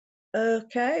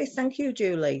Okay, thank you,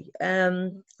 Julie.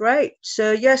 Great.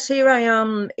 So yes, here I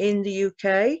am in the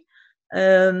UK,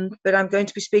 but I'm going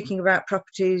to be speaking about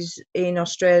properties in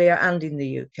Australia and in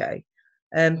the UK.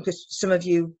 Because some of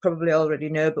you probably already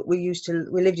know, but we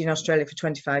lived in Australia for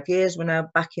 25 years. We're now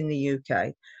back in the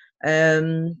UK.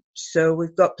 So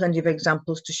we've got plenty of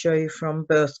examples to show you from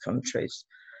both countries.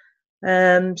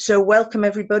 So welcome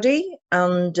everybody,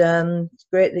 and it's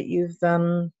great that you've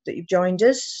joined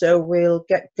us. So we'll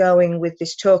get going with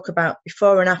this talk about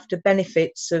before and after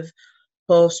benefits of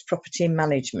host property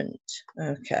management.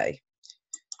 Okay.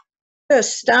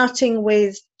 First, starting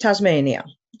with Tasmania.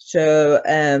 So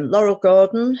Laurel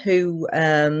Gordon, who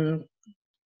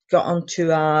got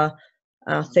onto our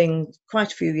thing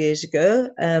quite a few years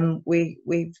ago,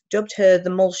 we've dubbed her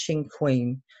the mulching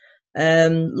queen.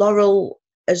 Laurel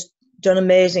has done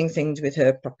amazing things with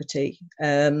her property,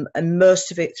 and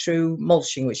most of it through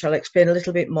mulching, which I'll explain a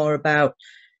little bit more about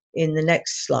in the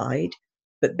next slide.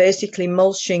 But basically,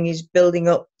 mulching is building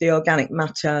up the organic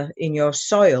matter in your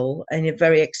soil in a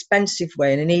very expensive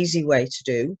way and an easy way to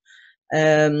do,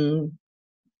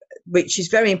 which is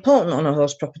very important on a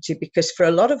horse property, because for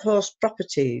a lot of horse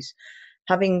properties,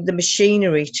 having the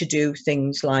machinery to do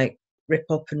things like rip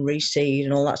up and reseed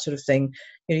and all that sort of thing,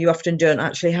 you often don't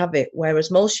actually have it. Whereas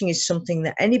mulching is something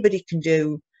that anybody can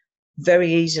do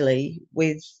very easily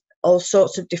with all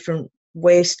sorts of different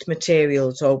waste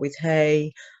materials, or with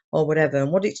hay or whatever.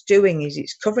 And what it's doing is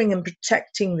it's covering and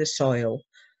protecting the soil,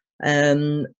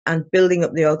 and building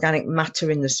up the organic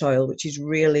matter in the soil, which is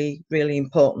really, really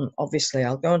important. Obviously,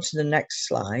 I'll go on to the next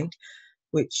slide,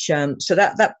 which so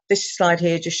this slide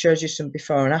here just shows you some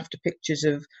before and after pictures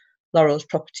of Laurel's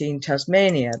property in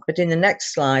Tasmania. But in the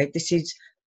next slide,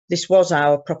 this was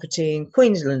our property in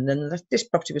Queensland, and this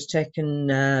property was taken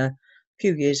a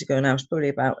few years ago now. It's probably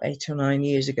about 8 or 9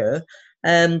 years ago.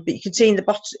 But you can see in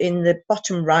the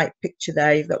bottom right picture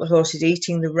there, you've got the horses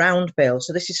eating the round bale.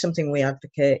 So this is something we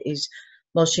advocate, is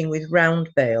mulching with round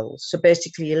bales. So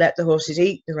basically, you let the horses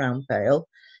eat the round bale,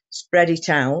 spread it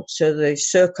out, so the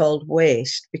so-called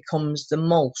waste becomes the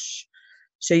mulch.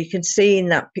 So you can see in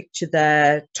that picture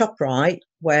there, top right,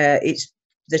 where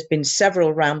there's been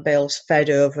several round bales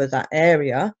fed over that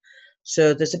area.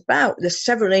 So there's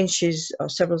several inches or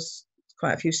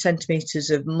quite a few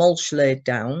centimetres of mulch laid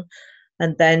down.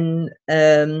 And then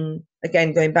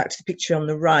again, going back to the picture on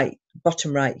the right,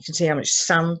 bottom right, you can see how much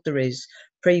sand there is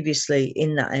previously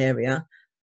in that area.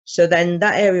 So then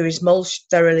that area is mulched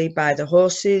thoroughly by the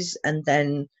horses, and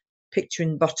then picture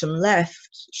in the bottom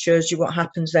left shows you what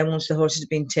happens then once the horses have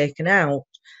been taken out,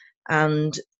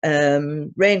 and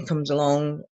rain comes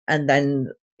along, and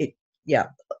then the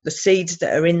seeds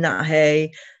that are in that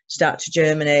hay start to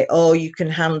germinate, or you can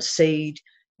hand seed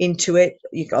into it,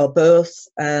 or both.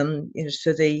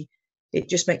 So it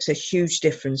just makes a huge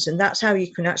difference, and that's how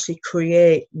you can actually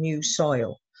create new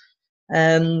soil.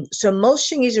 So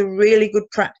mulching is a really good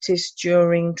practice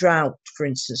during drought, for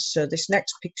instance. So this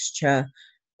next picture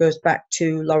goes back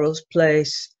to Laurel's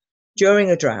place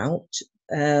during a drought.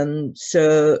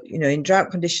 So, in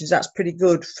drought conditions, that's pretty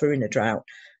good for in a drought.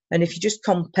 And if you just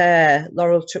compare,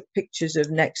 Laurel took pictures of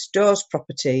next door's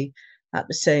property at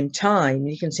the same time,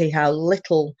 you can see how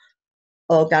little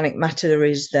organic matter there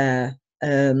is there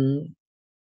on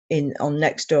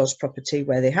next door's property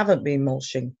where they haven't been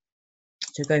mulching.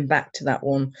 So going back to that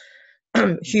one,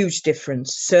 huge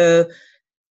difference. So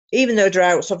even though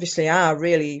droughts obviously are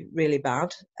really, really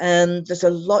bad, there's a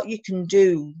lot you can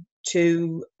do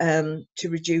to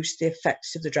reduce the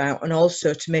effects of the drought, and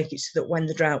also to make it so that when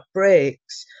the drought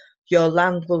breaks, your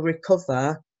land will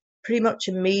recover pretty much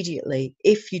immediately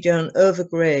if you don't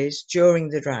overgraze during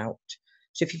the drought.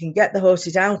 So if you can get the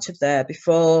horses out of there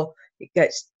before it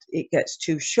gets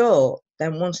too short,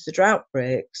 then once the drought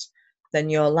breaks,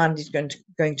 then your land is going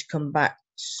to come back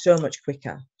so much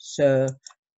quicker. So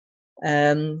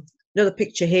another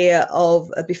picture here of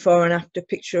a before and after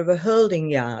picture of a holding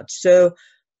yard. So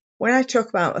when I talk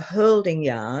about a holding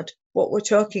yard, what we're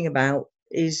talking about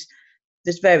is,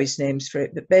 there's various names for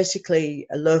it, but basically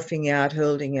a loafing yard,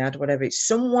 holding yard, whatever. It's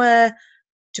somewhere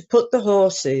to put the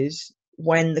horses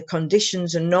when the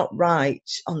conditions are not right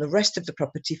on the rest of the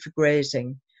property for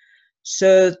grazing.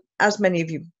 So as many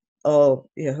of you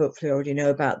hopefully already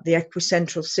know about, the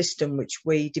equicentral system which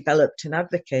we developed and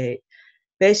advocate,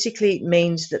 basically it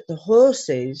means that the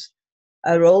horses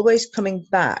are always coming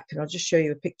back, and I'll just show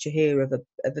you a picture here of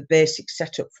a basic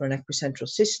setup for an equicentral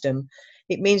system.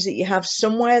 It means that you have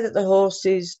somewhere that the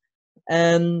horses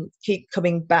keep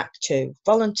coming back to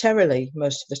voluntarily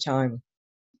most of the time.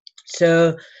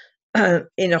 So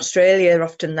in Australia,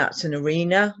 often that's an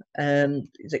arena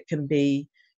that can be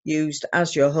used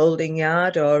as your holding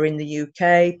yard, or in the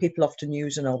UK, people often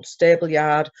use an old stable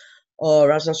yard,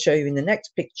 or as I'll show you in the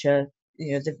next picture,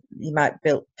 you might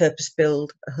purpose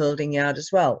build a holding yard as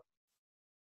well.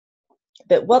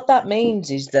 But what that means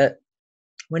is that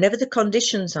whenever the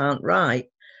conditions aren't right,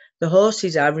 the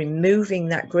horses are removing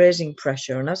that grazing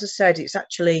pressure. And as I said, it's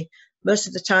actually, most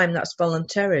of the time, that's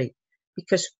voluntary,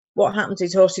 because what happens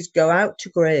is horses go out to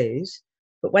graze,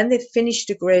 but when they've finished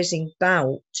a grazing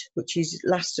bout, which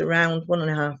lasts around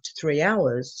 1.5 to 3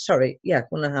 hours,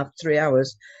 1.5 to 3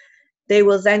 hours, they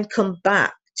will then come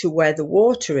back to where the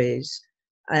water is,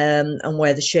 and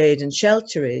where the shade and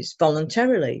shelter is,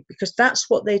 voluntarily, because that's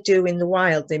what they do in the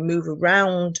wild. They move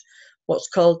around what's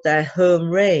called their home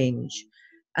range,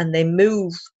 and they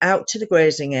move out to the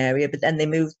grazing area, but then they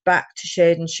move back to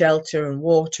shade and shelter and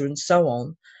water and so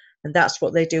on. And that's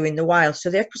what they do in the wild. So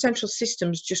the ecocentral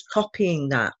system's just copying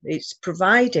that. It's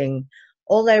providing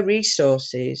all their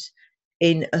resources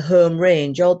in a home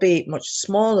range, albeit much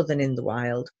smaller than in the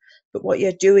wild. But what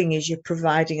you're doing is you're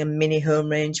providing a mini home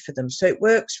range for them. So it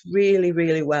works really,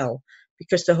 really well,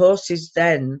 because the horses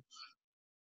then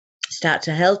start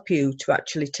to help you to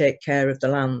actually take care of the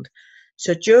land.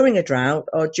 So during a drought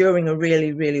or during a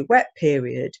really, really wet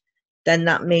period, then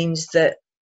that means that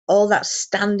all that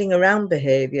standing around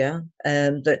behaviour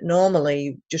that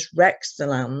normally just wrecks the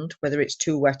land, whether it's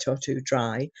too wet or too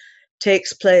dry,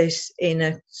 takes place in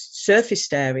a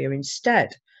surfaced area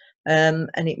instead. And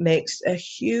it makes a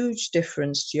huge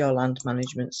difference to your land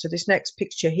management. So this next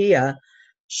picture here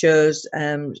shows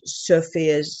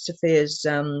Sophia's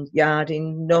yard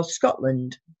in North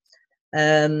Scotland.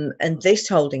 And this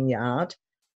holding yard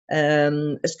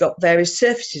has got various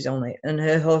surfaces on it, and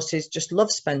her horses just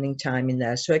love spending time in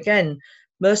there. So again,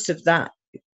 most of that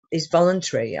is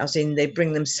voluntary, as in they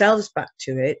bring themselves back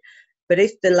to it. But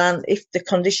if the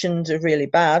conditions are really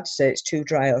bad, say it's too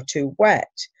dry or too wet,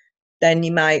 then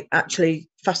you might actually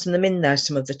fasten them in there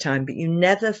some of the time, but you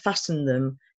never fasten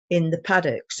them in the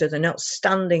paddock, so they're not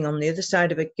standing on the other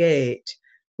side of a gate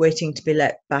waiting to be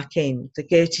let back in. The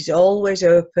gate is always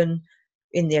open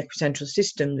in the ecocentral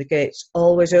system. The gate's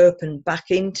always open back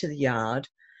into the yard.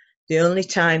 The only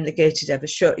time the gate is ever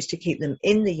shut is to keep them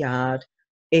in the yard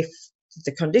if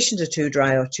the conditions are too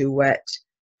dry or too wet,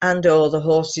 and or the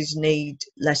horses need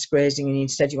less grazing and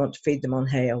instead you want to feed them on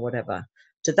hay or whatever.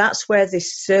 So that's where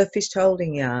this surfaced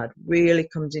holding yard really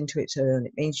comes into its own.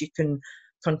 It means you can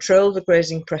control the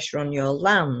grazing pressure on your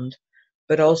land,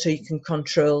 but also you can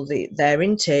control their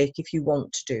intake if you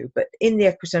want to do. But in the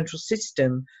ecocentral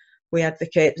system, we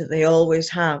advocate that they always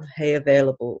have hay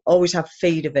available, always have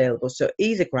feed available. So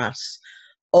either grass,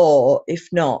 or if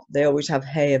not, they always have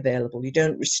hay available. You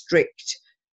don't restrict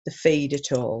the feed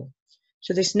at all.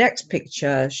 So this next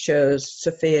picture shows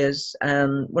Sophia's,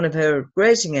 one of her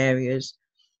grazing areas.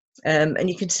 And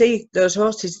you can see those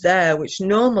horses there, which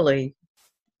normally,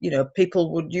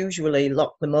 people would usually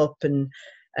lock them up and,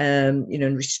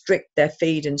 and restrict their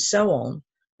feed and so on.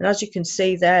 And as you can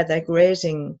see there, they're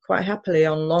grazing quite happily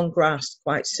on long grass,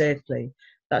 quite safely.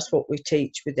 That's what we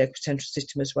teach with the ecocentral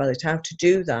system as well, is how to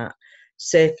do that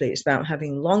safely. It's about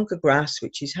having longer grass,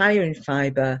 which is higher in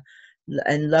fibre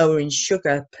and lower in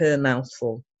sugar per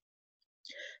mouthful.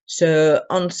 So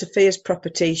on Sophia's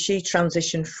property, she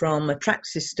transitioned from a track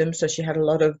system, so she had a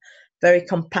lot of very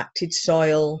compacted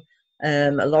soil,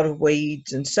 a lot of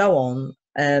weeds and so on,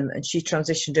 and she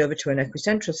transitioned over to an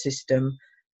ecocentral system,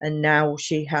 and now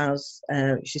she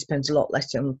spends a lot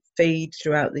less on feed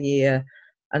throughout the year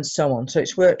and so on. So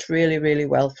it's worked really, really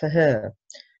well for her.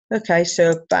 Okay,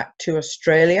 so back to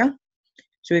Australia.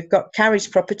 So we've got Carrie's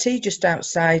property just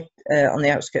outside, on the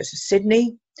outskirts of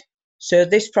Sydney. So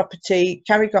this property,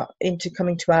 Carrie got into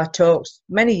coming to our talks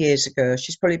many years ago.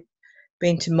 She's probably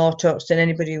been to more talks than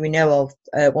anybody we know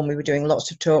of, when we were doing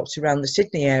lots of talks around the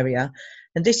Sydney area.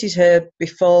 And this is her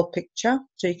before picture.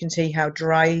 So you can see how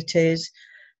dry it is,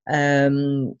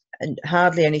 and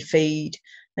hardly any feed.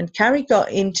 And Carrie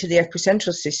got into the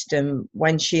ecocentral system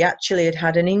when she actually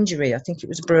had an injury. I think it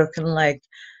was a broken leg.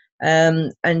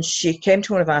 And she came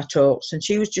to one of our talks and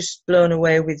she was just blown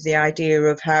away with the idea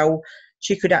of how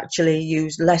she could actually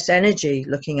use less energy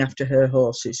looking after her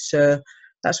horses. So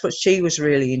that's what she was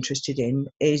really interested in,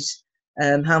 is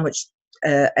how much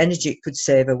energy it could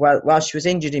save her while she was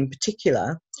injured in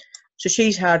particular. So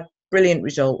she's had brilliant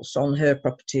results on her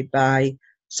property by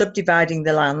subdividing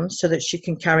the land so that she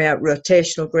can carry out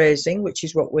rotational grazing, which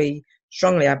is what we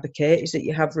strongly advocate, is that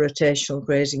you have rotational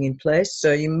grazing in place.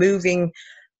 So you're moving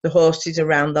the horses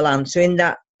around the land. So in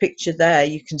that picture there,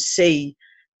 you can see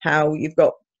how you've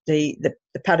got the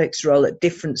paddocks are all at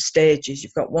different stages.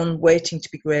 You've got one waiting to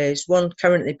be grazed, one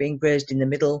currently being grazed in the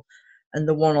middle, and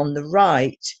the one on the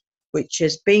right, which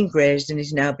has been grazed and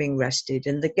is now being rested.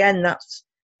 And again, that's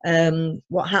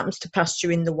what happens to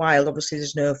pasture in the wild. Obviously,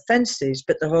 there's no fences,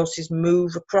 but the horses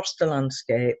move across the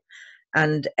landscape,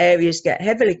 and areas get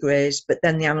heavily grazed, but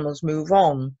then the animals move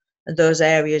on, and those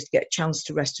areas get a chance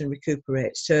to rest and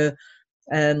recuperate. So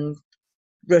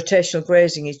rotational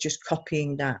grazing is just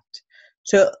copying that.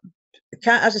 So,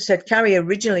 as I said, Carrie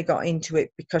originally got into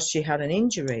it because she had an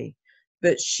injury,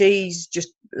 but she's just,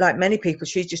 like many people,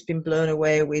 she's just been blown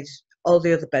away with all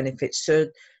the other benefits. So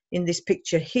in this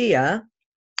picture here,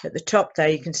 at the top there,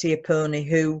 you can see a pony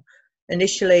who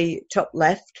initially, top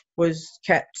left, was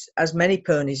kept, as many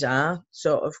ponies are,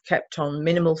 sort of kept on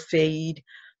minimal feed,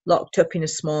 locked up in a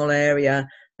small area,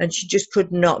 and she just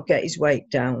could not get his weight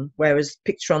down. Whereas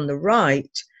the picture on the right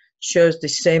shows the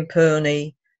same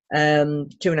pony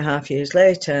 2.5 years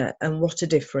later, and what a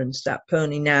difference. That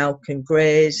pony now can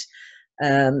graze,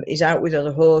 is out with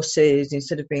other horses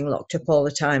instead of being locked up all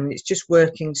the time, and it's just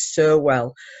working so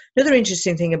well. Another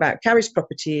interesting thing about Carrie's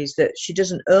property is that she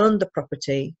doesn't own the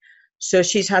property, so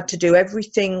she's had to do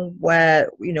everything where,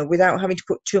 you know, without having to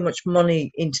put too much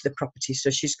money into the property.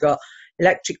 So she's got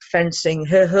electric fencing.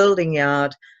 Her holding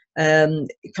yard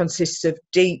consists of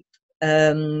deep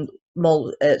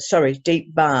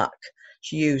deep bark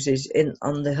she uses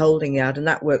on the holding yard, and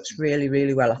that works really,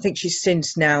 really well. I think she's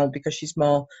since now, because she's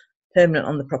more permanent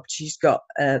on the property,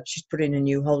 she's put in a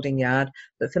new holding yard,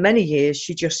 but for many years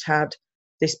she just had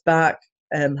this bark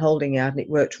holding yard, and it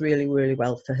worked really, really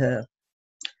well for her.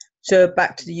 So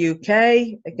back to the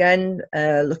UK again,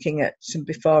 looking at some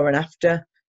before and after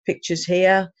pictures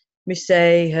here. Miss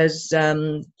A has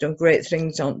done great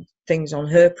things on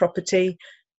her property.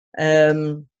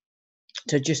 So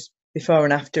just before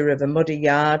and after of a muddy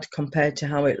yard compared to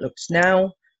how it looks now.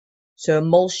 So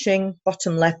mulching,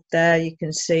 bottom left there, you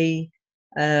can see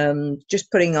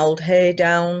just putting old hay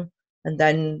down, and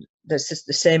then there's just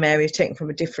the same area taken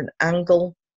from a different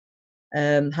angle,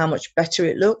 how much better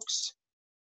it looks.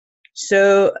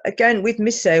 So again, with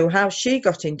Miss A, how she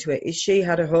got into it is she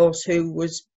had a horse who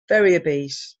was very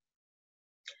obese,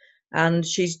 and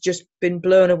she's just been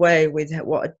blown away with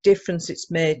what a difference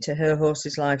it's made to her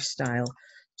horse's lifestyle.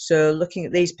 So looking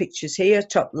at these pictures here,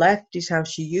 top left is how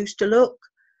she used to look,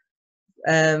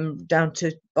 down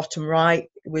to bottom right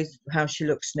with how she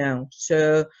looks now.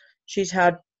 So she's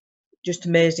had just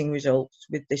amazing results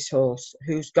with this horse,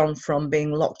 who's gone from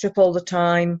being locked up all the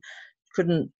time,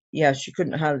 she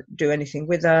couldn't do anything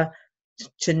with her,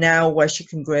 to now where she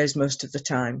can graze most of the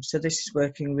time. So this is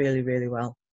working really, really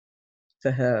well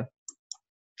for her.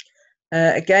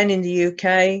 Again, in the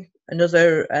UK,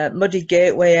 another muddy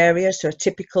gateway area, so a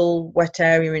typical wet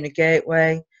area in a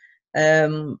gateway,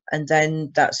 and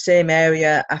then that same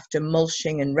area after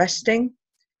mulching and resting,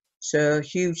 so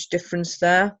huge difference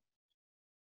there.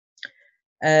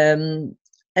 And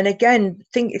again,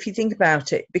 if you think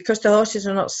about it, because the horses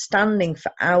are not standing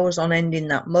for hours on end in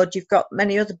that mud, you've got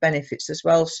many other benefits as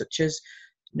well, such as,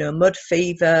 you know, mud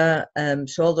fever,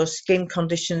 so all those skin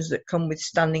conditions that come with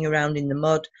standing around in the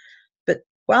mud. But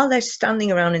while they're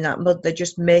standing around in that mud, they're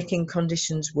just making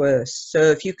conditions worse. So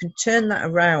if you can turn that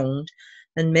around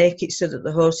and make it so that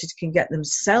the horses can get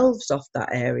themselves off that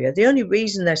area, the only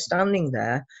reason they're standing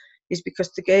there is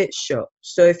because the gate's shut.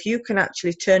 So if you can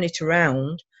actually turn it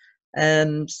around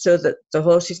so that the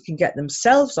horses can get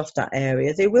themselves off that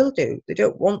area, they will do. They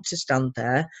don't want to stand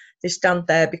there. They stand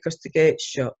there because the gate's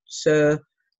shut. So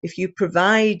if you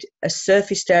provide a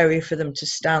surfaced area for them to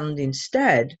stand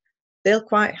instead, they'll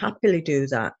quite happily do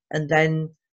that. And then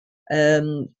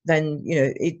you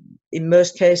know, in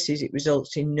most cases, it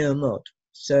results in no mud.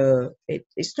 So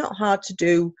it's not hard to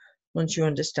do once you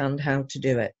understand how to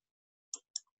do it.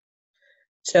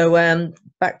 So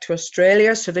back to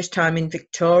Australia, so this time in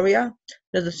Victoria.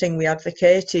 Another thing we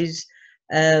advocate is,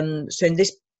 so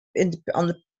on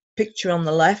the picture on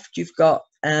the left, you've got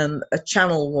a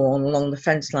channel worn along the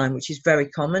fence line, which is very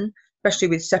common, especially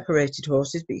with separated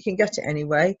horses, but you can get it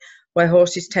anyway, where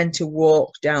horses tend to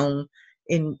walk down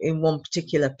in one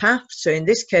particular path. So in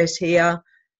this case here,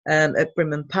 at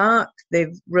Brimham Park,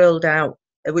 they've rolled out,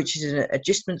 which is an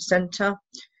adjustment centre,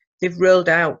 they've rolled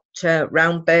out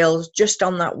round bales just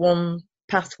on that one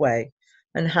pathway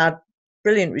and had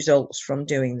brilliant results from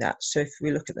doing that. So if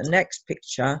we look at the next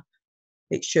picture,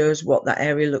 it shows what that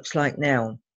area looks like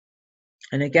now.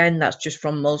 And again, that's just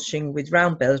from mulching with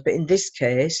round bales, but in this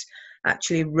case,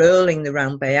 actually rolling the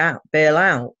round bale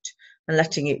out and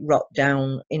letting it rot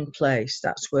down in place.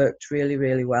 That's worked really,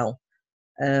 really well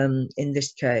in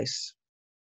this case.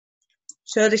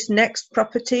 So this next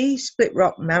property, Split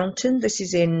Rock Mountain, this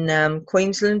is in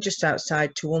Queensland, just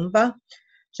outside Toowoomba.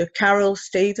 So Carol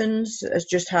Stevens has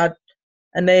just had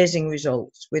amazing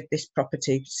results with this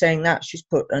property, saying that she's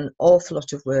put an awful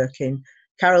lot of work in.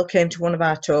 Carol came to one of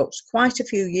our talks quite a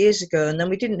few years ago, and then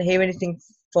we didn't hear anything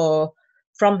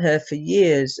from her for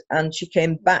years, and she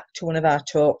came back to one of our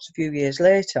talks a few years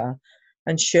later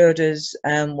and showed us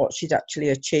what she'd actually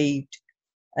achieved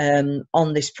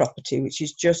on this property, which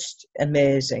is just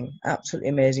amazing, absolutely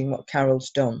amazing what Carol's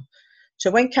done.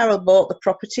 So when Carol bought the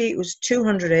property, it was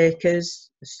 200 acres,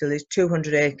 it still is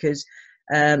 200 acres,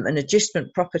 an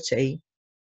adjustment property.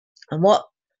 And what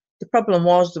the problem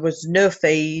was, there was no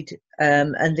feed,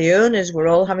 and the owners were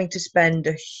all having to spend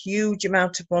a huge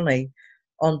amount of money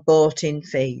on bought-in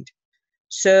feed.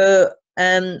 So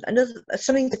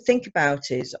something to think about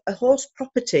is a horse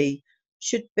property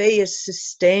should be as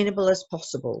sustainable as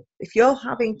possible. If you're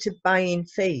having to buy in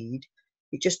feed,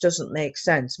 it just doesn't make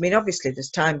sense. I mean, obviously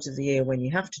there's times of the year when you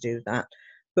have to do that,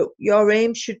 but your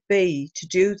aim should be to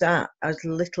do that as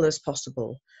little as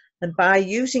possible. And by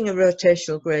using a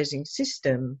rotational grazing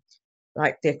system,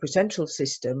 like the equicentral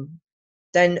system,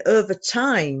 then over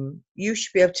time, you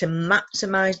should be able to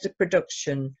maximise the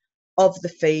production of the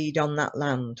feed on that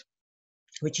land,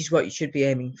 which is what you should be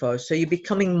aiming for. So you're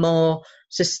becoming more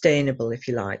sustainable, if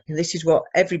you like. And this is what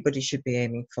everybody should be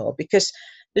aiming for, because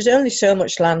there's only so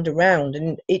much land around,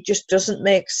 and it just doesn't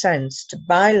make sense to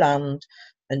buy land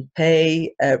and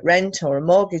pay rent or a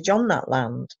mortgage on that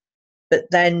land, but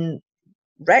then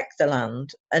wreck the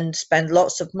land and spend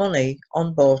lots of money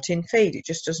on bought-in feed. It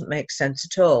just doesn't make sense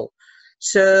at all.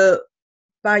 So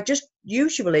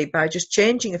usually by just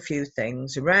changing a few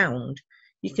things around,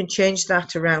 you can change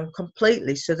that around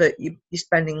completely so that you're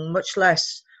spending much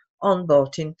less on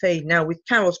bought-in feed. Now, with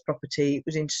Carol's property, it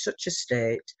was in such a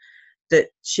state that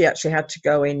she actually had to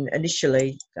go in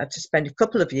initially, had to spend a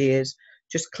couple of years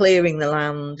just clearing the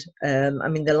land. I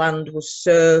mean, the land was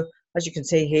so, as you can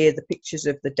see here, the pictures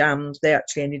of the dams, they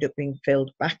actually ended up being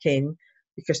filled back in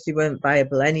because they weren't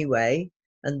viable anyway.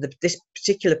 And this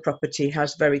particular property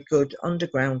has very good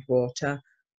underground water.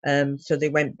 So they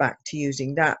went back to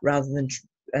using that rather than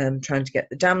trying to get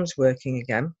the dams working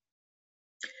again.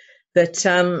 But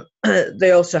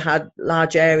they also had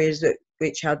large areas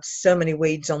which had so many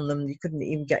weeds on them, you couldn't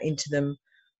even get into them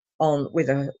on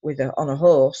a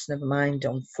horse, never mind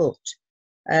on foot.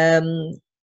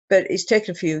 But it's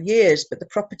taken a few years, but the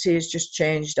property has just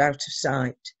changed out of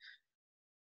sight.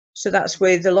 So that's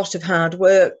with a lot of hard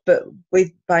work, but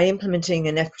by implementing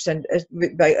a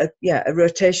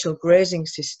rotational grazing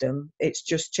system, it's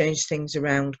just changed things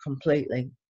around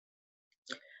completely.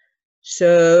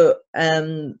 So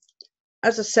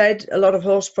as I said, a lot of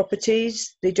horse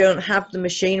properties, they don't have the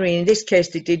machinery. In this case,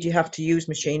 they did. You have to use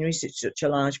machinery. So it's such a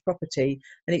large property,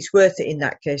 and it's worth it in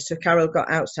that case. So Carol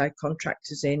got outside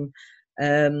contractors in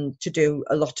to do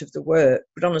a lot of the work.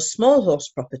 But on a small horse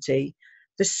property,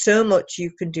 there's so much you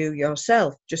can do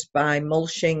yourself just by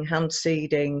mulching, hand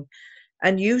seeding,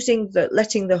 and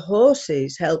letting the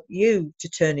horses help you to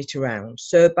turn it around.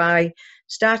 So by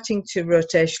starting to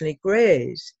rotationally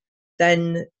graze,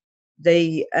 then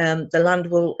the land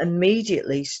will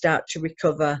immediately start to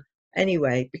recover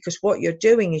anyway, because what you're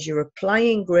doing is you're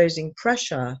applying grazing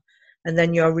pressure and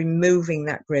then you're removing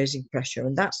that grazing pressure.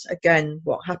 And that's, again,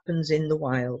 what happens in the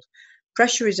wild.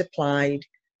 Pressure is applied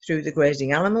through the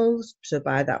grazing animals. So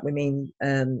by that we mean,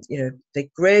 they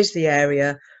graze the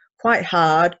area quite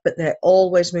hard, but they're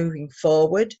always moving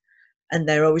forward and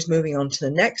they're always moving on to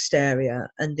the next area.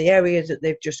 And the area that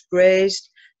they've just grazed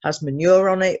has manure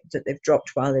on it that they've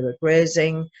dropped while they were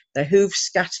grazing. Their hooves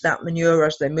scatter that manure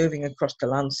as they're moving across the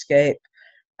landscape.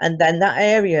 And then that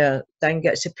area then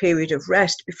gets a period of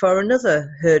rest before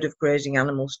another herd of grazing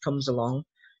animals comes along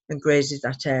and grazes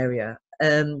that area.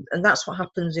 And that's what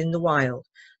happens in the wild.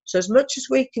 So as much as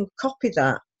we can copy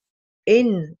that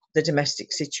in the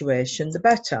domestic situation, the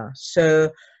better.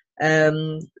 So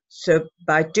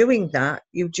by doing that,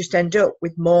 you just end up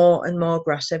with more and more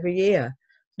grass every year.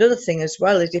 Another thing as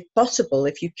well is, if possible,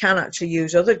 if you can actually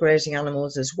use other grazing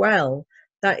animals as well,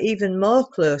 that even more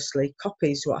closely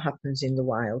copies what happens in the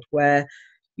wild, where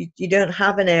you don't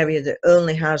have an area that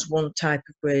only has one type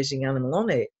of grazing animal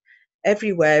on it.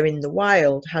 Everywhere in the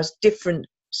wild has different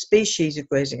species of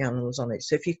grazing animals on it.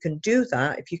 So if you can do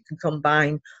that, if you can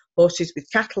combine horses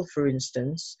with cattle, for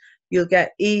instance, you'll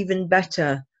get even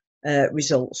better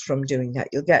results from doing that.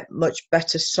 You'll get much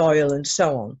better soil and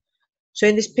so on. So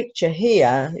in this picture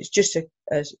here, it's just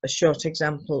a short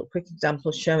example, a quick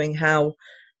example showing how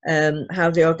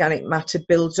the organic matter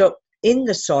builds up in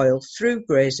the soil through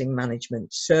grazing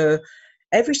management. So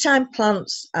every time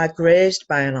plants are grazed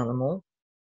by an animal,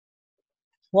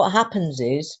 what happens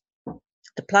is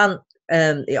the plant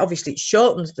it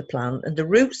shortens the plant, and the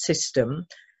root system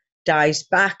dies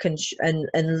back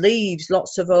and leaves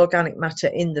lots of organic matter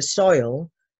in the soil.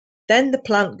 Then the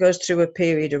plant goes through a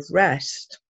period of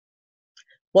rest.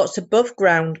 What's above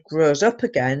ground grows up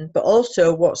again, but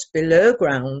also what's below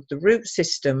ground, the root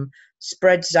system,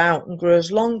 spreads out and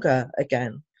grows longer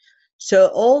again. So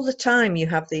all the time you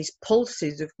have these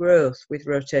pulses of growth with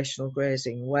rotational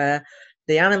grazing, where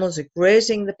the animals are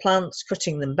grazing the plants,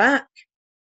 cutting them back,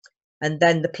 and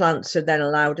then the plants are then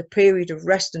allowed a period of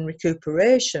rest and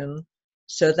recuperation.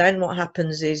 So then what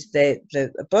happens is the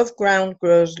above ground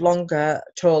grows longer,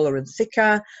 taller and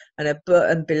thicker,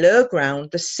 and below ground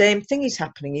the same thing is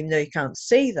happening, even though you can't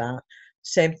see that.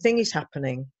 Same thing is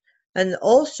happening. And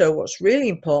also what's really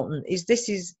important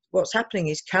is what's happening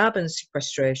is carbon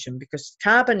sequestration, because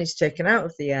carbon is taken out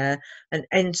of the air and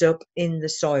ends up in the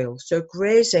soil. So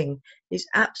grazing is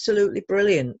absolutely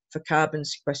brilliant for carbon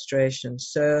sequestration.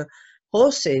 So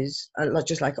horses,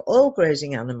 just like all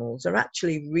grazing animals, are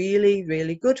actually really,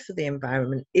 really good for the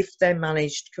environment if they're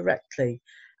managed correctly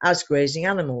as grazing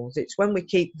animals. It's when we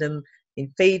keep them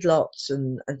in feedlots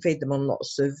and feed them on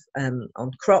lots of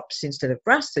on crops instead of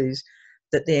grasses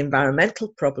that the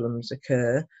environmental problems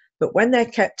occur. But when they're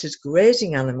kept as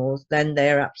grazing animals, then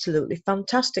they're absolutely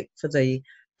fantastic for the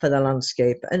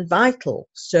landscape and vital.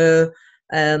 So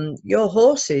your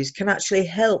horses can actually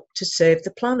help to save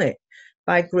the planet.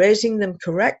 By grazing them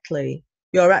correctly,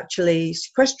 you're actually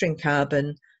sequestering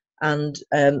carbon and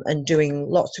doing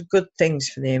lots of good things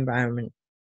for the environment.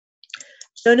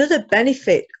 So another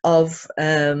benefit of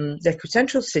the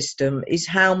equicentral system is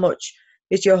how much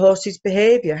is your horse's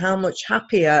behaviour, how much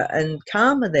happier and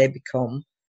calmer they become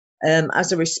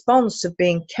as a response of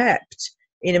being kept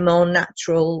in a more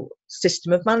natural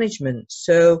system of management.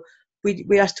 So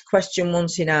we asked a question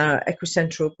once in our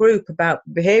equicentral group about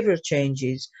behavioural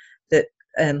changes that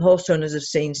horse owners have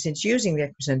seen since using the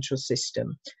equicentral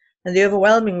system, and the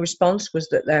overwhelming response was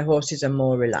that their horses are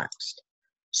more relaxed.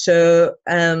 So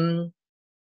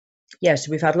yes,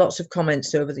 we've had lots of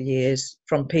comments over the years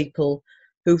from people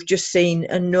who've just seen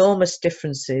enormous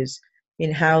differences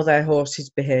in how their horses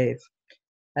behave,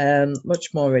 much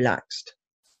more relaxed.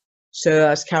 So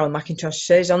as Carol McIntosh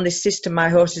says, on this system my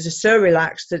horses are so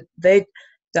relaxed that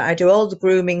I do all the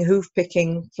grooming, hoof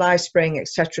picking, fly spraying,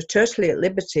 etc. totally at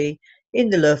liberty in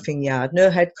the loafing yard. No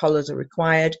head collars are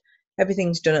required.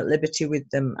 Everything's done at liberty with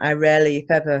them. I rarely,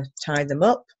 if ever, tie them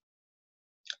up.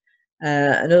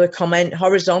 Another comment,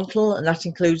 horizontal, and that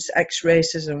includes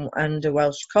ex-racers and a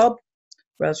Welsh cob,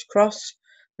 Welsh cross,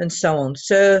 and so on.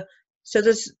 So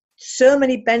there's so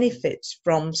many benefits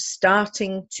from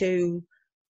starting to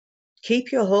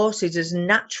keep your horses as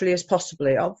naturally as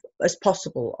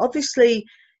possible. Obviously,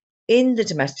 in the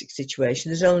domestic situation,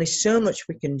 there's only so much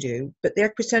we can do, but the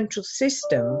equicentral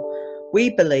system,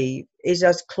 we believe, is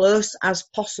as close as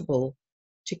possible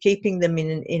to keeping them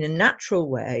in a natural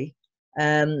way,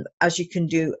 as you can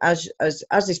do, as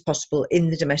is possible in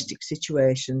the domestic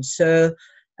situation. So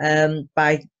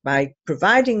by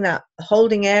providing that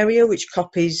holding area, which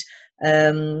copies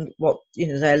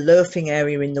their loafing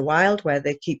area in the wild, where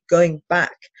they keep going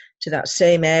back to that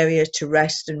same area to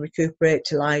rest and recuperate,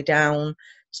 to lie down,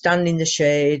 stand in the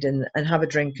shade and have a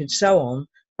drink and so on,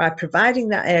 by providing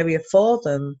that area for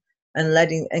them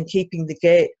and keeping the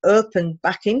gate open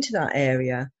back into that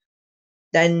area,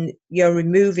 then you're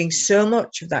removing so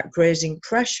much of that grazing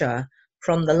pressure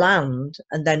from the land.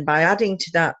 And then by adding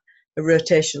to that a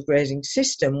rotational grazing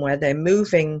system where they're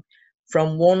moving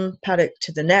from one paddock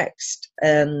to the next,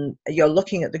 you're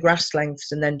looking at the grass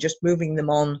lengths and then just moving them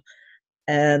on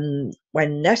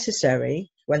when necessary,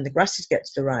 when the grasses get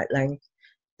to the right length,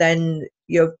 then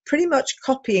you're pretty much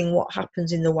copying what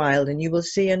happens in the wild, and you will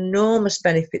see enormous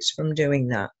benefits from doing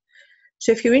that.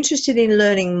 So if you're interested in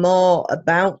learning more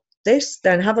about this,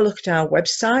 then have a look at our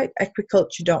website,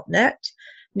 equiculture.net.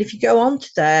 And if you go onto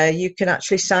there, you can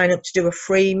actually sign up to do a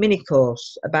free mini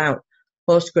course about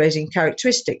horse grazing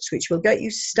characteristics, which will get you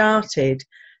started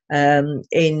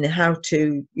in how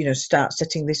to, start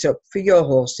setting this up for your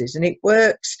horses. And it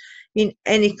works in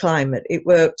any climate. It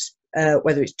works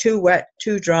whether it's too wet,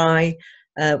 too dry,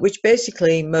 which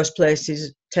basically most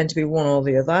places tend to be one or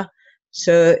the other.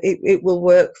 So it will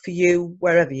work for you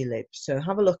wherever you live. So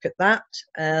have a look at that,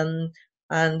 and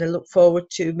I look forward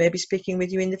to maybe speaking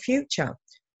with you in the future.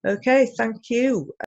 Okay, thank you.